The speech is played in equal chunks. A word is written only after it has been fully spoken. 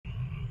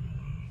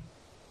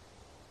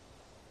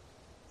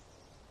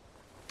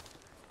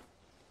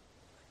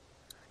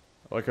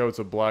I like how it's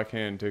a black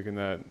hand taking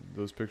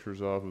those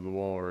pictures off of the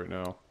wall right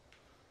now.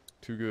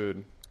 Too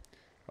good.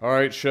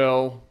 Alright,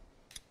 Shel.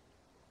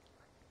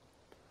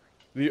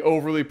 The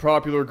overly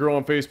popular girl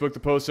on Facebook that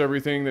posts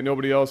everything that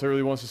nobody else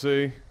really wants to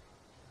see.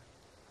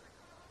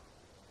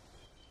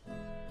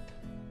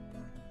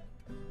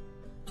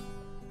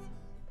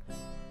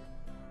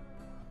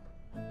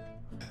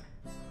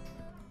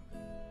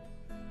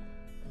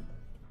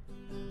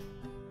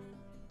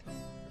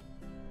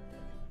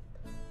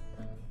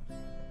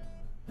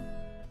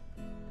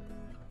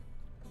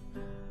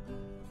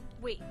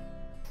 Wait.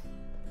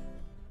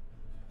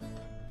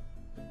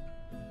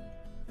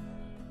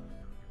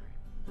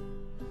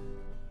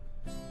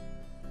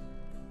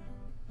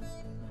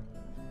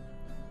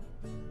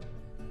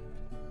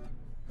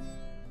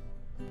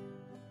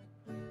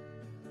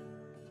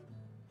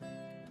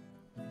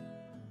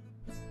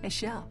 Hey,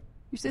 Shel,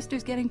 your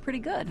sister's getting pretty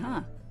good,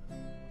 huh?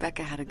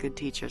 Becca had a good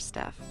teacher,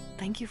 Steph.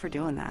 Thank you for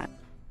doing that.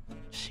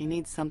 She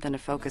needs something to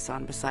focus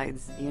on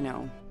besides, you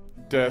know,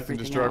 Death and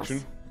destruction.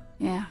 else.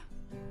 Yeah.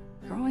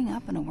 Growing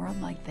up in a world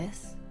like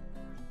this,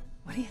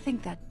 what do you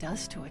think that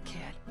does to a kid?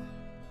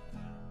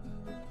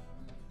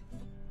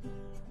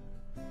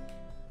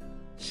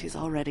 She's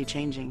already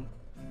changing.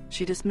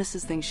 She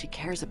dismisses things she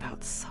cares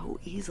about so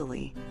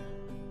easily.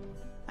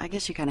 I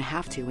guess you kind of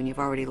have to when you've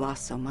already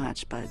lost so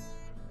much, but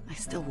I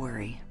still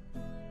worry.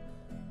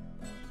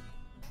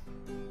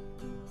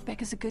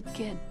 Becca's a good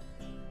kid.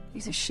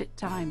 These are shit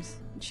times,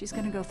 and she's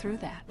gonna go through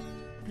that.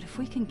 But if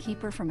we can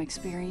keep her from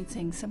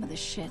experiencing some of the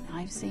shit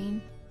I've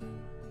seen...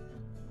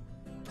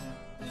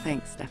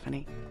 Thanks,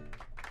 Stephanie.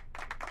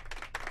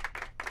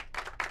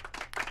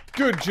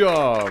 Good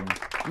job!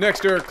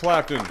 Next, Eric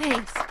Clapton.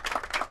 Thanks.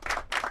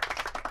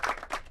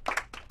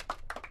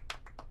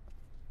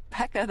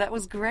 Becca, that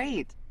was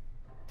great.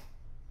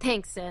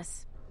 Thanks,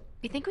 sis.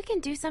 You think we can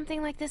do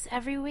something like this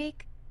every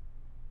week?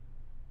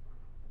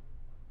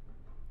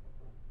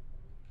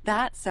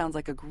 That sounds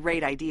like a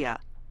great idea.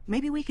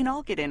 Maybe we can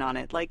all get in on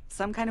it, like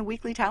some kind of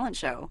weekly talent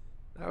show.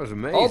 That was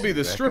amazing, I'll be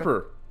the Becca.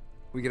 stripper.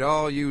 We could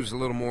all use a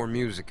little more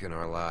music in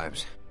our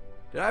lives.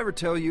 Did I ever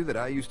tell you that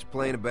I used to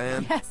play in a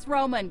band? Yes,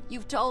 Roman,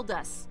 you've told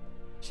us.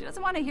 She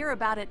doesn't want to hear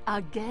about it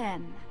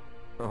again.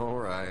 All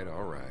right,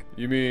 all right.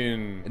 You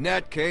mean In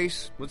that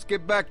case, let's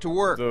get back to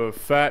work. the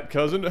fat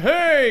cousin?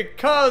 Hey,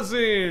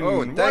 cousin!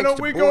 Oh, and Why thanks don't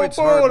to we go Boyd's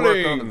hard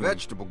work on the bowling?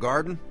 vegetable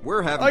garden,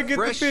 we're having I get the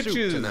fresh soup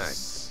bitches.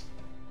 tonight.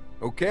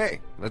 Okay,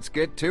 let's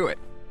get to it.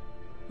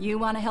 You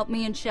want to help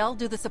me and Shel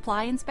do the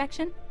supply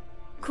inspection?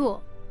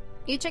 Cool.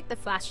 You check the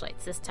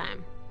flashlights this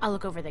time. I'll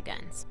look over the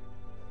guns.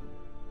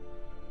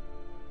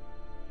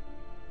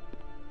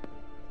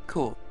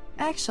 Cool.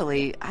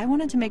 Actually, I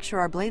wanted to make sure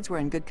our blades were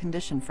in good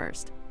condition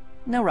first.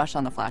 No rush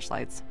on the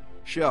flashlights.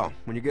 Shel,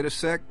 when you get a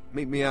sec,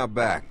 meet me out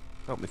back.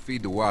 Help me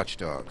feed the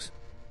watchdogs.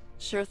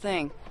 Sure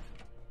thing.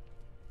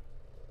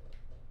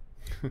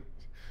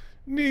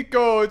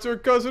 Nico, it's our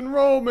cousin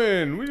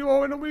Roman.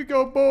 Why don't we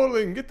go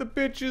bowling? Get the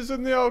bitches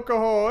and the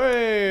alcohol.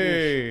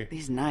 Hey!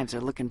 These knives are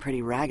looking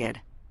pretty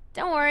ragged.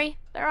 Don't worry,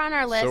 they're on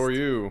our list. So are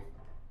you.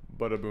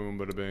 Bada boom,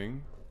 bada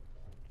bing.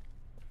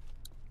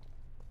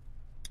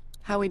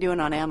 How we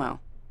doing on ammo?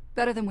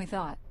 Better than we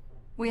thought.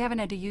 We haven't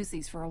had to use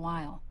these for a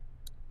while.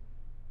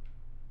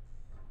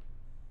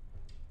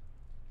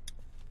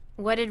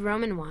 What did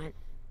Roman want?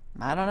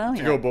 I don't know To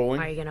yet. go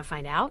bowling. Are you gonna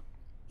find out?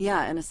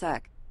 Yeah, in a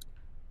sec.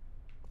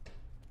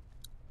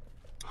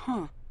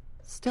 Huh.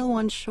 Still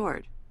one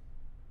short.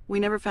 We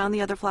never found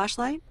the other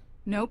flashlight?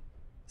 Nope.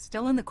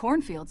 Still in the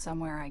cornfield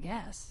somewhere, I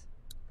guess.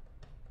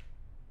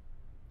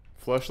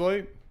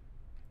 Fleshlight?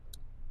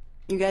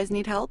 You guys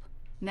need help?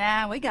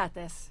 Nah, we got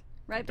this.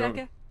 Right, Don't-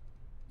 Becca?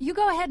 You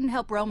go ahead and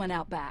help Roman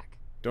out back.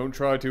 Don't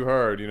try too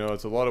hard. You know,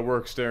 it's a lot of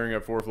work staring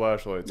at 4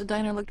 flashlights. The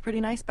diner looked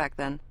pretty nice back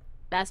then.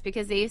 That's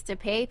because they used to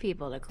pay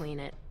people to clean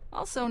it.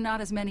 Also,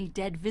 not as many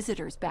dead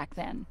visitors back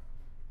then.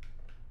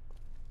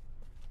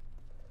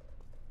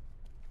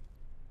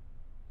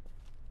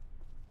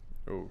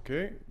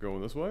 Okay,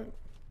 going this way.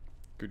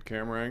 Good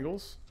camera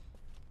angles.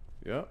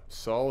 Yep,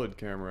 solid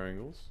camera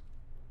angles.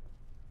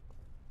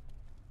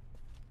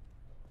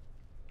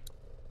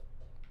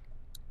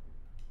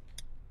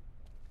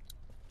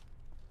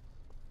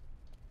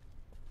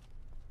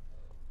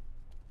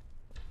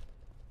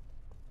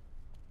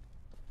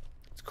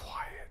 It's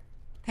quiet.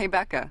 Hey,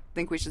 Becca,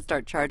 think we should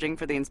start charging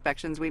for the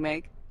inspections we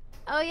make?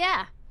 Oh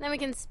yeah, then we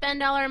can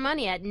spend all our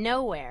money at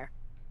nowhere.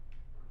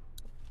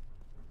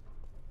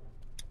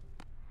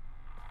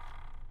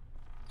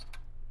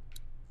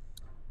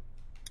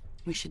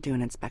 We should do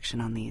an inspection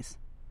on these.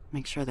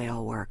 Make sure they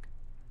all work.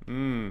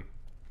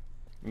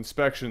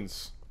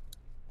 Inspections.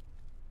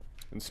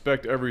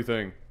 Inspect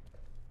everything.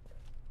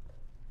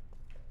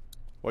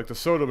 Like the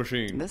soda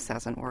machine. This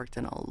hasn't worked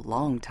in a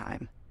long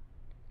time.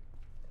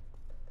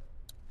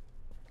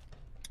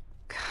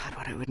 God,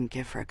 what I wouldn't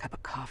give for a cup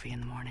of coffee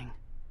in the morning.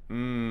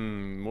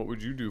 What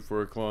would you do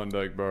for a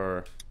Klondike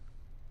bar?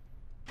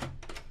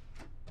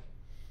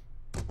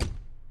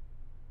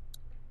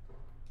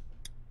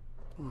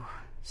 Ooh,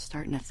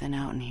 starting to thin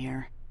out in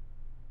here.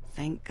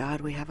 Thank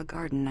God we have a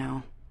garden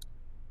now.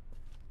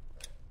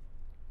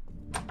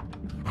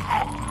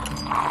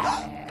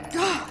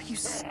 Oh, you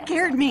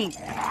scared me.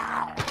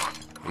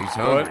 He's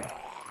hungry.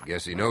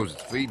 Guess he knows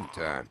it's feeding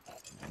time.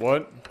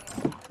 What?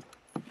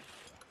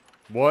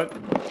 What?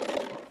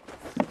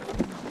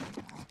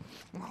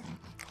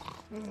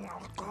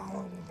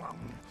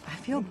 I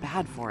feel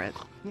bad for it.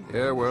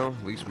 Yeah, well,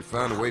 at least we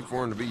found a way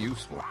for him to be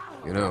useful.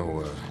 You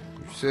know,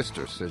 your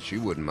sister said she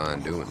wouldn't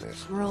mind doing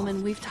this.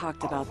 Roman, we've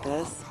talked about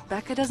this.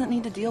 Becca doesn't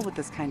need to deal with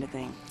this kind of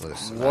thing.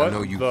 Listen, What I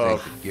know you the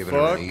think that giving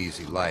her fuck? an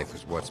easy life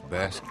is what's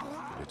best,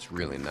 but it's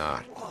really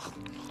not.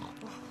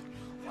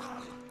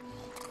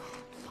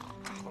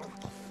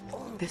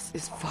 This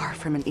is far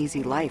from an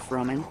easy life,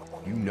 Roman.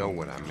 You know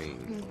what I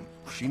mean.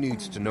 She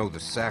needs to know the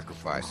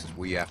sacrifices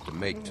we have to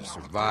make to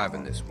survive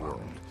in this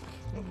world.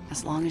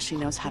 As long as she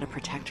knows how to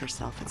protect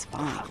herself, it's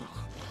fine.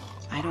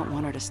 I don't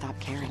want her to stop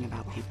caring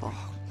about people.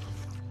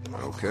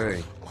 Okay.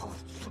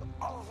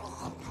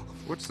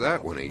 What's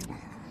that one eating?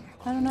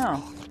 I don't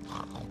know.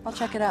 I'll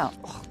check it out.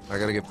 I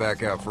gotta get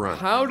back out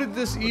front. How did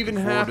this even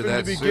forward to happen to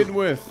that begin soup.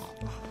 with?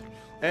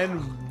 And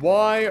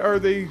why are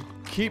they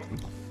keep...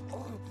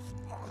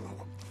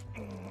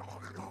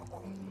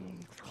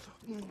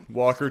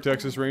 Walker,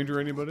 Texas Ranger,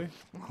 anybody?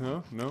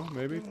 No? No?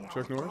 Maybe?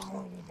 Chuck Norris?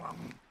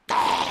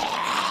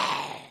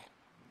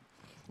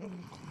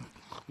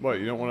 What,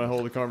 you don't want to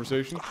hold a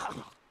conversation?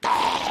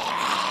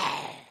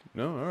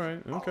 No?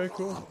 Alright. Okay,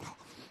 cool.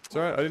 It's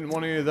alright. I didn't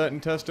want any of that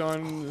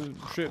intestine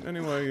shit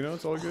anyway, you know?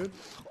 It's all good.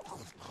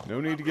 No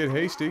need to get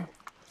hasty.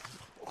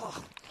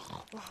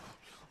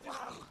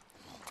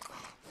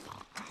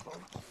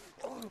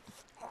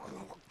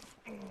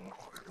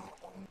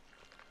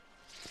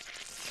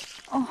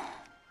 Oh,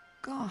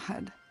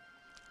 God.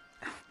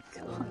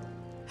 God.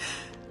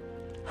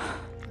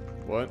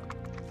 What?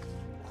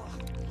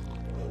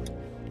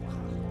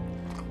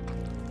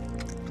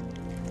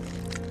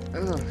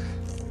 Ugh.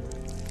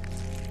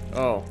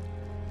 Oh.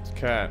 It's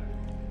Cat.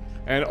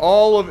 And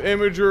all of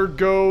Imager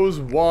goes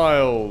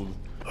wild.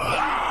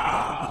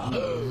 I'm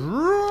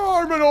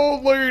an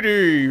old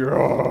lady.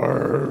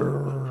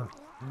 Rawr.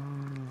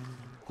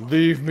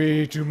 Leave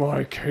me to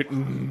my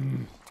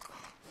kitten.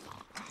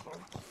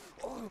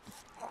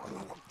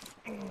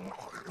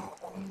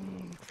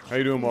 How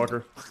you doing,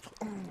 Walker?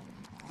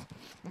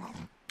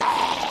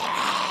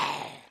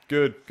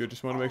 Good, good.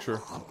 Just want to make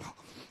sure.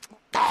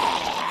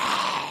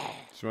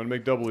 Just want to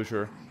make doubly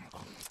sure.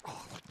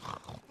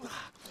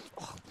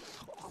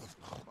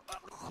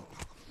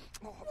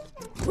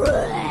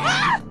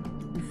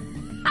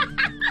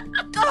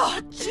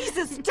 Oh,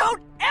 Jesus,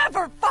 don't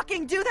ever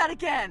fucking do that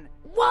again!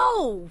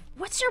 Whoa!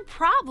 What's your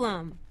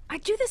problem? I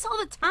do this all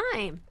the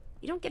time.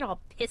 You don't get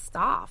all pissed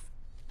off.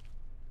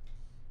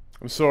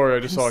 I'm sorry, I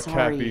just I'm saw a cat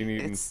sorry. being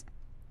eaten. It's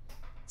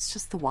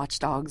just the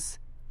watchdogs.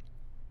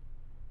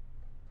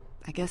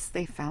 I guess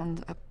they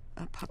found a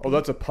puppy. Oh,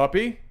 that's a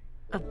puppy?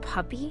 A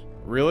puppy?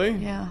 Really?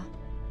 Yeah.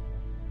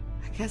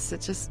 I guess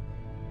it just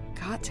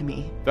got to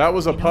me. That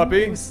was a You know,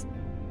 puppy?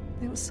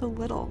 It was so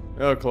little.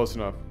 Oh, close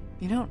enough.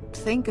 You don't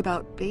think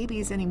about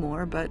babies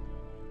anymore, but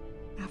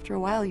after a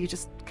while you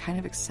just kind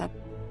of accept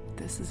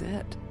this is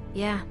it.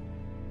 Yeah.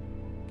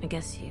 I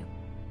guess you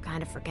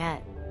kind of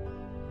forget.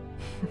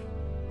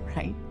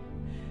 Right?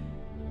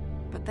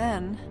 But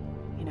then,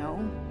 you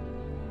know,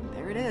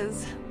 there it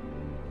is.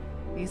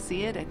 You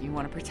see it and you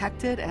want to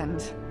protect it and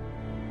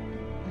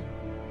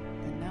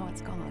now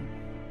it's gone.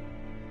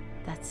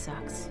 That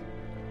sucks.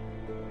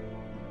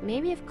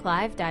 Maybe if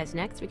Clive dies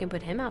next, we can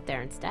put him out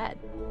there instead.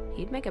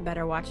 He'd make a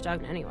better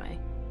watchdog anyway.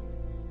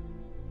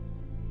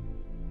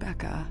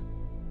 Becca.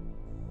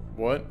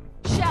 What?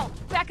 Shel,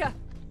 Becca,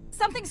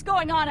 something's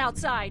going on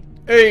outside.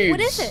 AIDS! What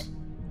is it?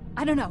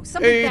 I don't know,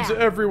 something AIDS bad.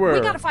 everywhere. We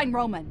gotta find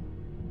Roman.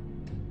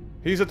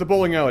 He's at the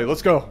bowling alley.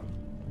 Let's go.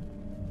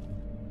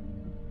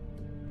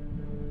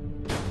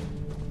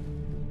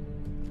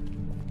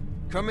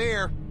 Come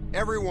here,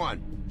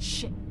 everyone.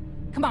 Shit.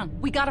 Come on,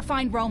 we gotta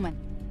find Roman.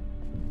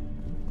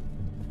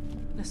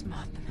 Lass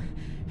maten.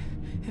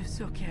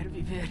 Så kär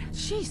vi ver.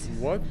 Jesus.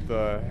 What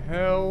the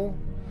hell?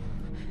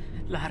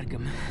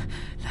 Largum.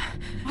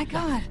 My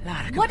God.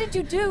 Largum. What did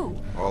you do?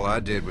 All I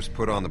did was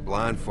put on the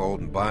blindfold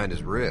and bind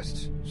his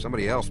wrists.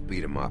 Somebody else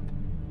beat him up.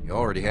 He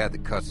already had the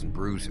cuts and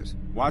bruises.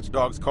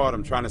 Watchdogs caught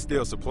him trying to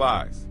steal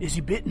supplies. Is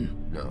he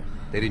bitten? No,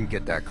 they didn't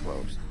get that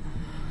close.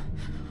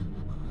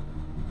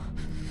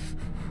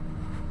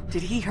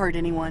 Did he hurt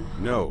anyone?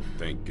 No,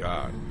 thank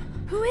God.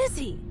 Who is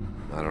he?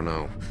 I don't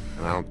know,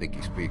 and I don't think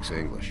he speaks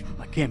English.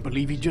 I can't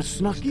believe he just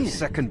snuck It's the in.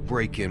 second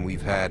break-in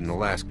we've had in the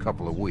last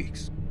couple of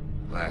weeks.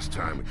 Last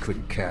time we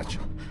couldn't catch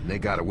him, and they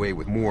got away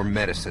with more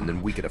medicine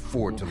than we could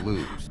afford to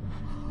lose.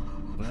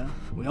 Well,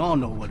 we all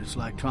know what it's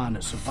like trying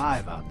to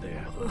survive out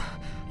there.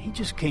 He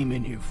just came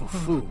in here for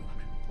food.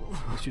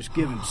 Let's just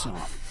give him some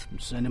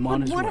and send him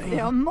on his What way. if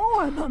there are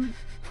more of them?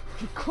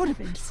 He could have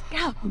been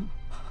scouting.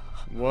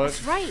 What?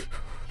 That's right.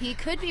 He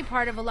could be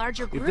part of a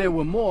larger group. If there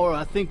were more,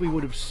 I think we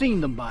would have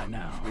seen them by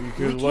now. You We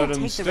could can't let him take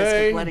the risk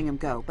stay. of letting him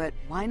go, but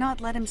why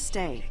not let him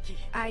stay?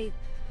 I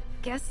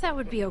guess that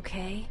would be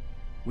okay.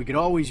 We could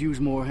always use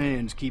more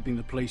hands keeping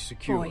the place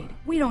secure. Boyd,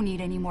 we don't need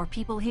any more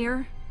people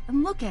here.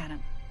 And look at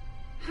him.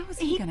 How is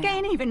he gonna...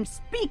 can't even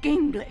speak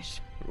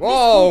English.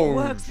 Whoa! This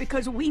works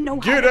because we know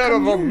how Get to out of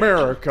communicate.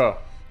 America!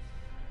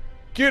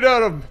 Get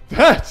out of...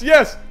 That's...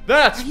 Yes!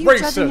 That's Are you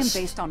judging him racist!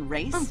 based on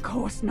race? Of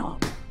course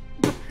not.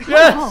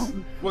 Yes!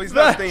 Well, he's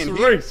not That's staying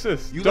here.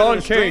 racist! You let Don in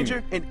a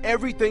stranger, King! and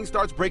everything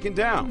starts breaking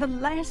down. The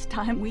last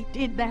time we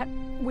did that,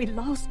 we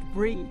lost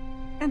Bree.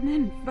 And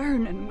then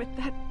Vernon with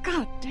that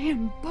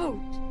goddamn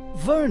boat.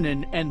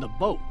 Vernon and the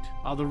boat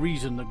are the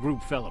reason the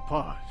group fell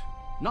apart,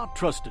 not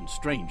trusting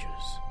strangers.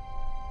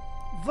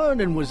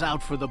 Vernon was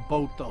out for the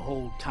boat the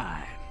whole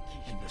time,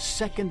 and the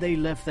second they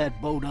left that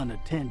boat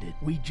unattended,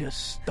 we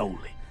just stole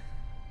it.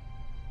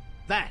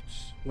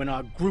 That's when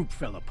our group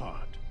fell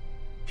apart.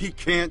 He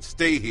can't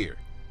stay here.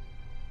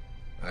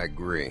 I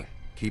agree.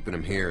 Keeping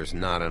him here is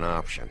not an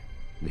option.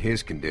 In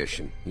his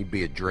condition, he'd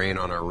be a drain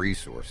on our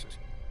resources.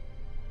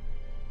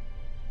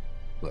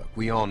 Look,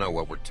 we all know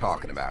what we're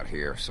talking about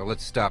here, so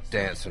let's stop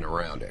dancing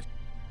around it.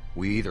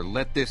 We either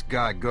let this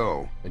guy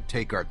go and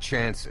take our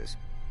chances,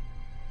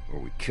 or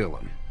we kill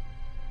him.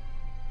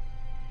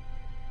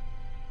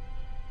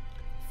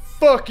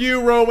 Fuck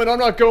you, Roman! I'm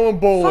not going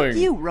bowling!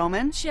 Fuck you,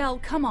 Roman. Shel,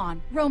 come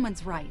on.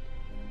 Roman's right.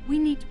 We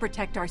need to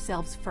protect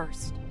ourselves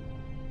first.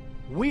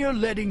 We're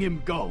letting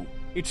him go.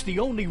 It's the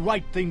only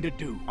right thing to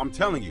do. I'm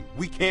telling you,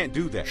 we can't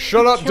do that.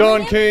 Shut up, Killing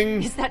Don him?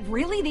 King! Is that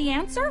really the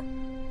answer?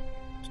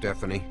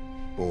 Stephanie,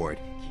 Boyd,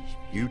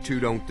 you two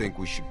don't think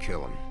we should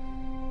kill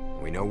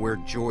him. We know where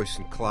Joyce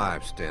and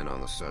Clive stand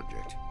on the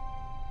subject.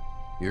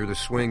 You're the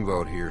swing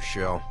vote here,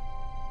 Shel.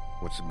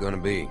 What's it gonna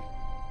be?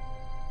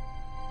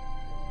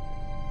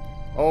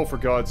 Oh, for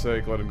God's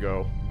sake, let him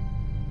go.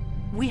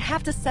 We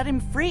have to set him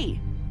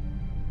free.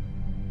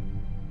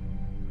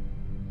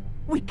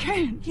 We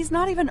can't. He's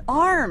not even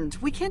armed.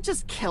 We can't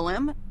just kill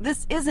him.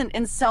 This isn't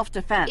in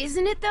self-defense.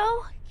 Isn't it,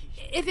 though?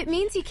 If it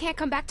means he can't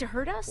come back to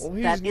hurt us? Well,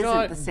 he's That isn't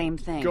not the same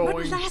thing. going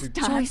But last to...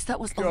 time- Joyce, that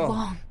was a Go.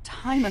 long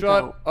time Shut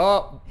ago.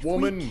 up, If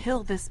woman. we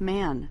kill this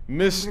man,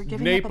 Miss we're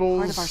giving up a part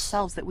Naples. of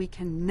ourselves that we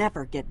can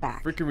never get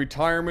back. Freaking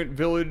retirement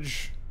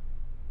village.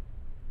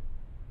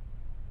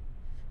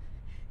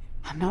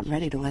 I'm not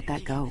ready to let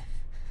that go.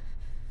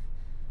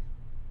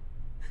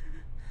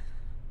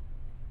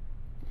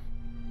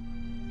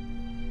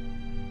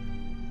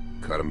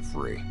 Cut him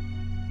free.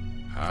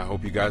 I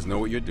hope you guys know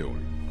what you're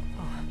doing.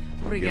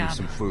 Give him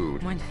some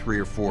food, 3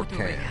 or 4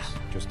 cans,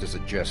 just as a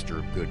gesture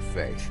of good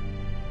faith.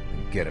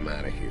 And get him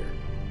out of here.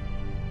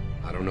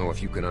 I don't know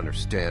if you can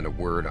understand a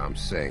word I'm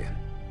saying,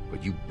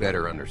 but you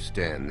better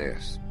understand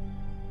this.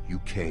 You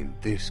came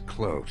this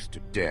close to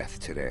death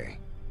today.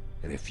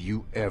 And if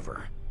you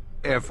ever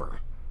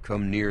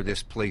come near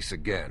this place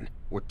again,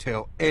 or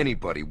tell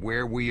anybody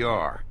where we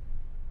are,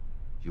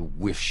 you'll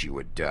wish you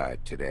had died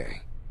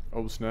today.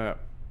 Oh, snap.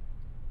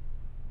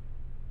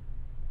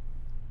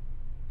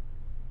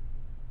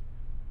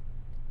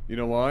 You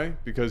know why?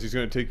 Because he's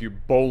going to take you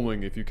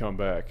bowling if you come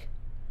back.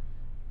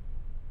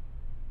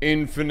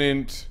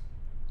 Infinite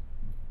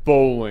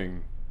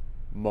bowling,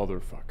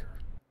 motherfucker.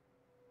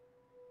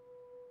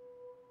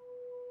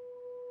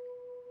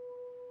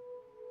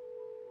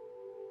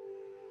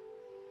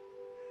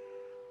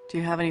 Do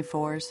you have any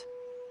 4s?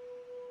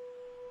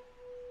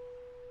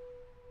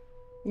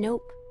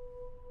 Nope.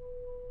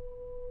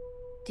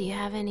 Do you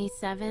have any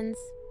 7s?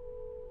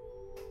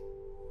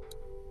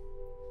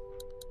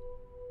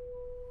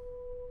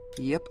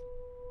 Yep.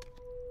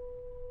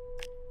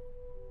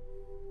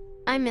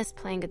 I miss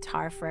playing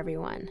guitar for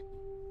everyone.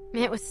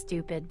 It was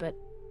stupid, but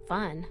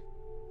fun.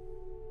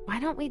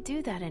 Why don't we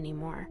do that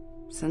anymore?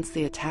 Since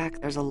the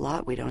attack, there's a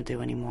lot we don't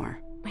do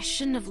anymore. I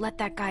shouldn't have let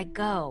that guy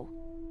go.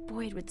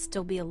 Boyd would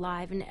still be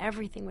alive and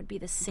everything would be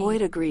the same.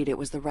 Boyd agreed it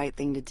was the right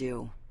thing to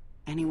do.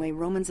 Anyway,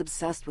 Roman's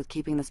obsessed with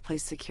keeping this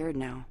place secured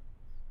now.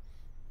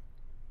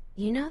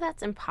 You know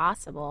that's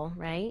impossible,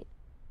 right?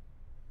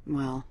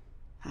 Well,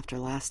 after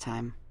last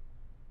time.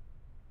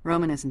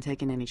 Roman isn't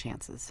taking any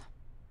chances.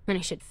 And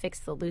I should fix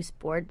the loose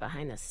board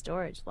behind the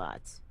storage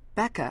lots.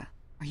 Becca,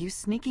 are you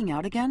sneaking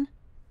out again?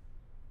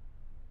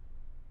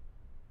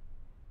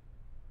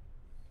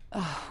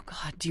 Oh,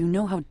 God, do you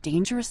know how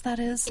dangerous that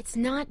is? It's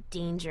not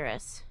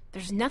dangerous.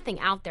 There's nothing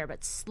out there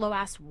but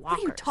slow-ass walkers. What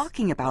are you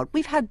talking about?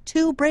 We've had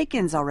 2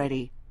 break-ins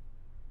already.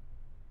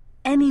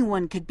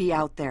 Anyone could be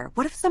out there.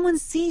 What if someone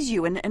sees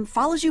you and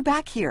follows you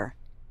back here?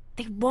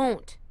 They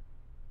won't.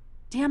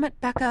 Damn it,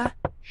 Becca.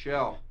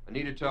 Shel, I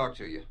need to talk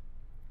to you.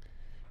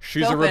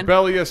 She's a Open.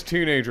 rebellious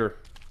teenager.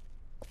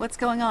 What's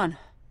going on?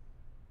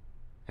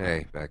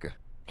 Hey, Becca.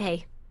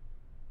 Hey,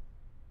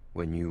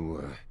 When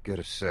you get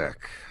a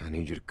sec, I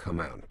need you to come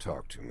out and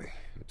talk to me.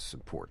 It's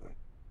important.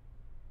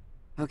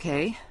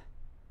 Okay.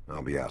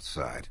 I'll be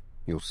outside.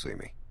 You'll see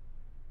me.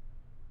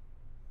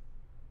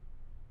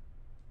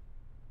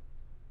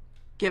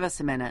 Give us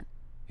a minute.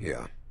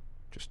 Yeah,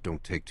 just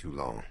don't take too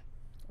long.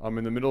 I'm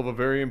in the middle of a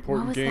very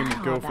important was game that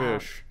of Go all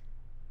about? Fish.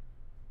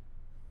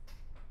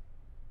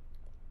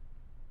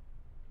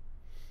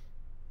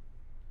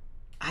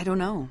 I don't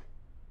know.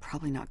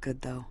 Probably not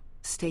good, though.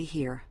 Stay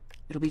here.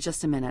 It'll be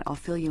just a minute. I'll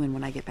fill you in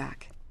when I get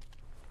back.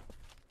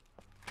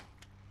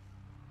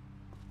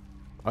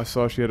 I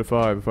saw she had a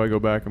 5. If I go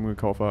back, I'm gonna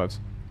call 5s.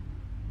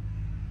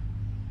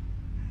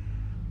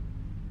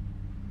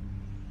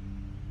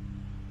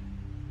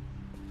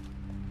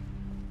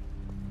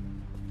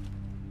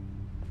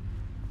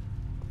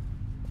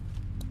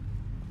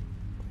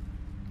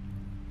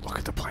 Look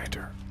at the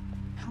planter.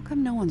 How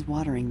come no one's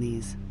watering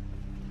these?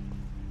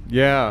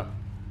 Yeah.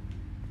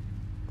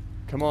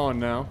 Come on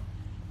now.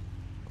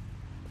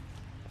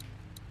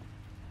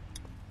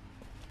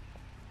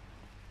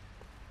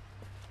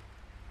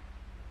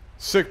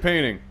 Sick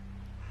painting.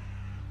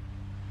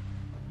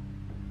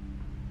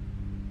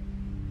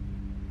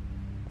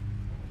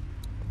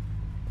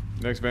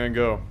 Next Van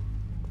Gogh.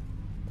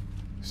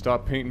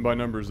 Stop painting by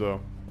numbers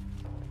though.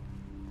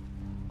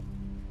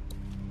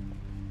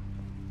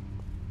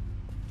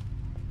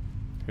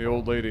 Hey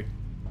old lady.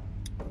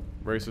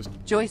 Racist.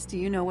 Joyce, do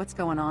you know what's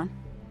going on?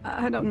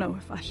 I don't know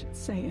if I should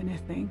say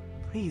anything.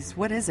 Please,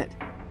 what is it?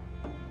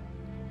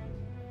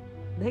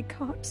 They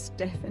caught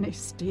Stephanie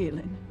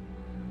stealing,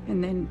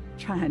 and then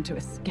trying to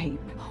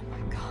escape. Oh my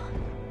god.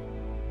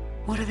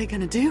 What are they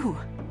gonna do?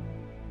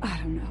 I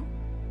don't know.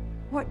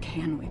 What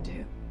can we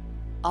do?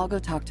 I'll go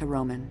talk to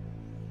Roman.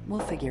 We'll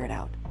figure it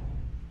out.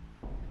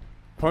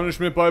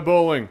 Punishment by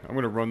bowling. I'm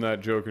gonna run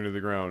that joke into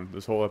the ground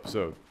this whole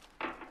episode.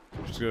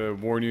 Just gonna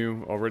warn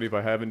you already if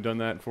I haven't done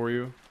that for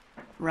you.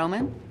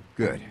 Roman?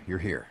 Good, you're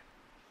here.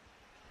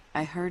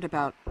 I heard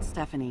about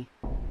Stephanie.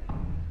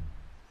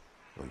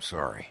 I'm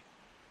sorry.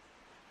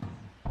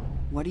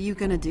 What are you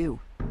gonna do?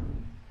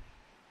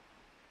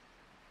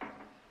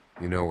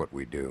 You know what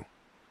we do.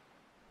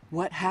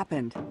 What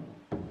happened?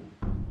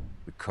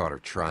 We caught her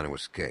trying to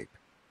escape.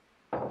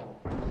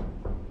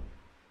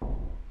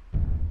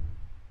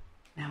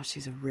 Now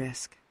she's a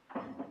risk.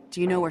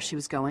 Do you know where she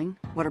was going?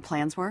 What her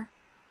plans were?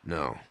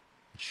 No.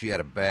 She had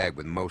a bag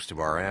with most of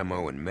our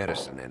ammo and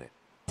medicine in it.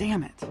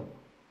 Damn it.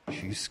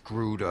 She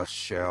screwed us,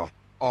 Shel.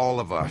 All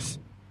of us.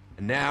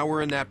 And now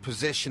we're in that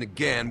position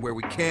again where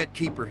we can't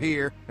keep her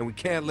here and we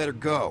can't let her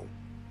go.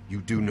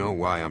 You do know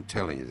why I'm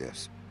telling you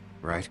this,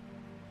 right?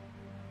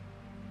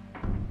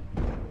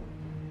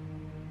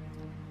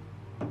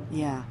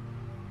 Yeah.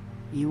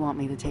 You want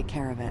me to take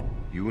care of it.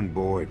 You and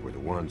Boyd were the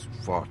ones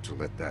who fought to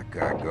let that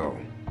guy go.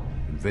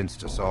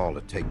 Convinced us all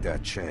to take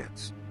that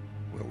chance.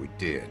 Well, we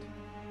did.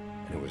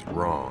 And it was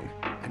wrong.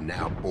 And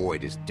now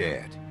Boyd is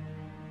dead.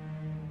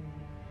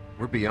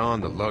 We're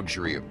beyond the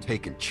luxury of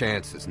taking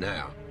chances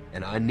now.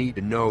 And I need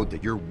to know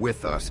that you're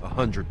with us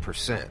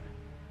 100%.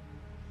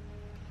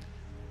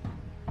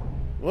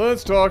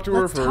 Let's talk to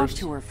her Let's first. talk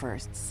to her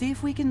first. See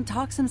if we can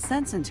talk some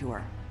sense into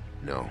her.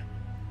 No.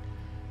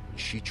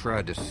 She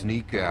tried to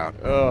sneak out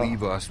and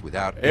leave us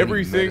without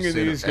everything any in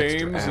medicine or these extra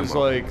games is ammo.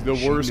 like the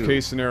She worst knew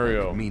case it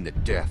scenario. could mean the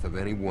death of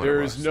any one There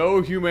of is us.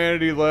 no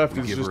humanity left. We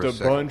It's give just her a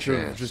second bunch of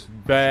chance.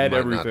 just bad She might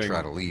everything. not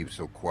try to leave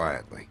so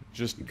quietly.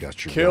 Just You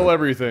got your kill gun?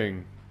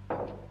 everything.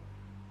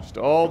 Just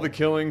all the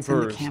killing in the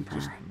first. camper.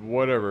 Just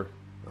whatever.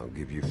 I'll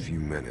give you a few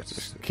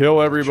minutes.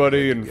 Kill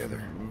everybody and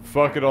together.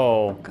 fuck it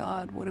all.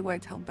 God, what do I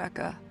tell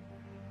Becca?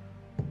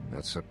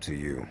 That's up to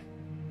you.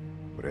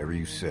 Whatever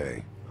you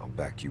say, I'll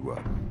back you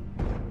up.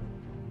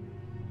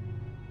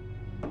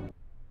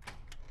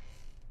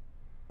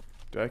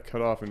 That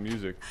cut off in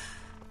music.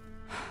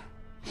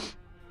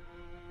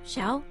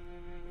 Shel?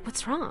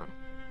 What's wrong?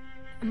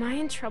 Am I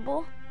in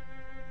trouble?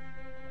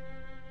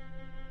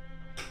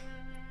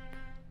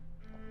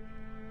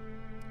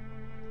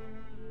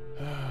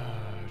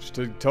 Just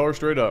to tell her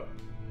straight up.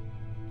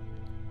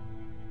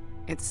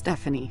 It's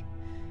Stephanie.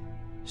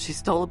 She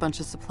stole a bunch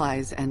of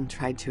supplies and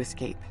tried to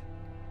escape.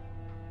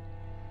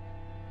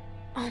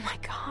 Oh my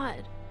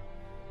god.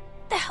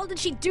 The hell did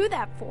she do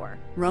that for?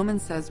 Roman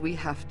says we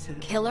have to...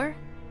 Kill her?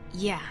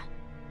 Yeah.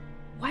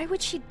 Why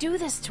would she do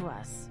this to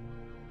us?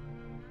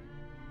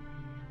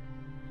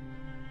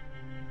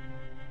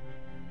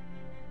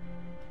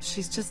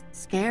 She's just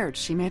scared.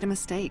 She made a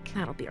mistake.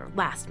 That'll be her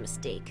last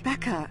mistake.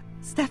 Becca,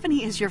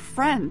 Stephanie is your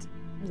friend.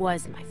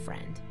 Was my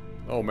friend.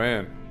 Oh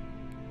man.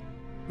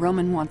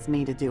 Roman wants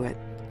me to do it.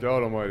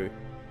 God almighty.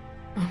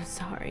 I'm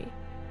sorry.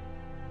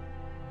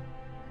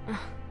 Ugh,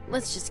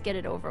 let's just get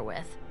it over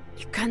with.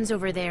 Your gun's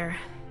over there,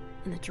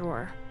 in the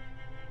drawer.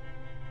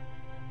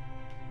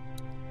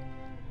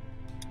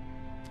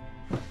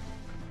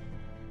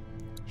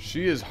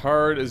 She is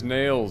hard as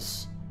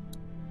nails.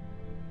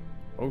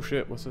 Oh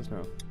shit, what's this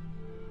now?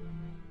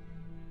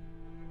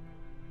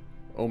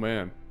 Oh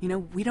man. You know,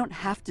 we don't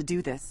have to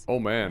do this. Oh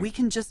man. We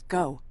can just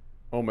go.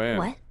 Oh man.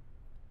 What?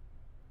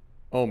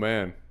 Oh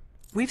man.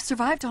 We've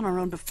survived on our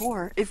own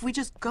before. If we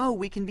just go,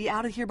 we can be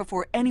out of here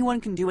before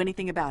anyone can do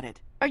anything about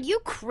it. Are you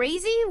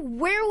crazy?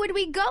 Where would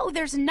we go?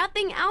 There's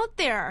nothing out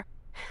there.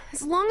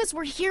 As long as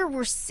we're here,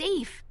 we're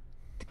safe.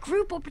 The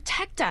group will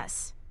protect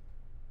us.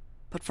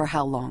 But for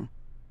how long?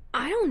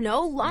 I don't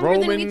know. Longer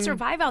than Roman we'd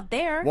survive out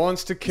there.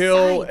 Wants to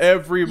kill Besides,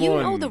 everyone. You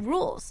know the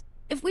rules.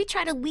 If we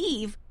try to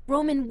leave,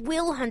 Roman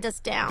will hunt us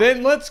down.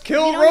 Then let's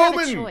kill we don't Roman.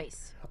 have a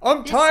choice.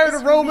 I'm This tired is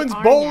of who we Roman's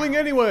are bowling now.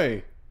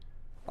 anyway.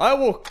 I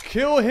will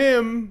kill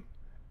him,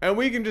 and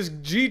we can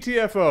just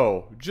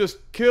GTFO.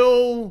 Just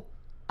kill...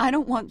 I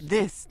don't want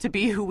this to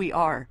be who we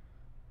are.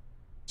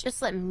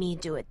 Just let me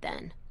do it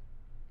then.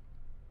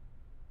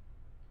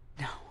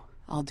 No,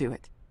 I'll do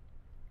it.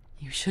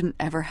 You shouldn't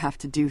ever have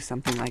to do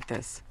something like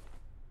this.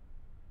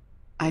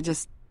 I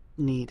just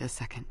need a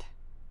second.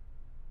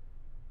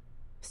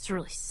 This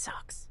really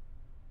sucks.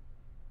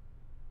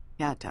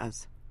 Yeah, it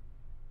does.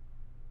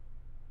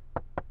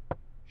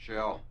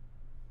 Shel,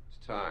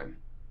 it's time.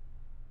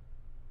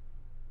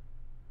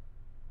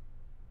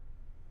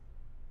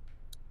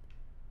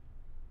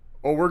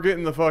 Oh, we're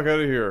getting the fuck out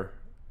of here.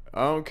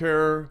 I don't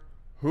care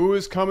who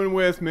is coming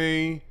with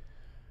me.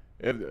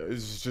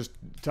 It's just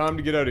time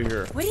to get out of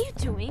here. What are you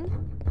doing?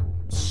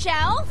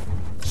 Shel?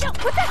 Shel,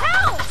 what the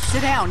hell?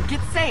 Sit down,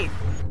 get safe.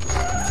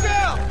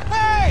 Shel!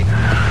 Hey!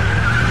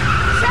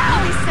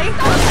 Shel, be safe,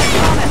 I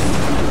promise.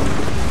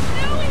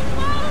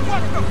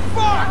 What the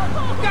fuck?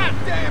 God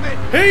damn it!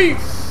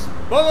 Peace,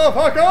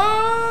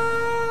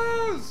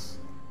 motherfuckers!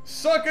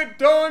 Suck it,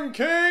 Don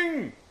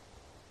King!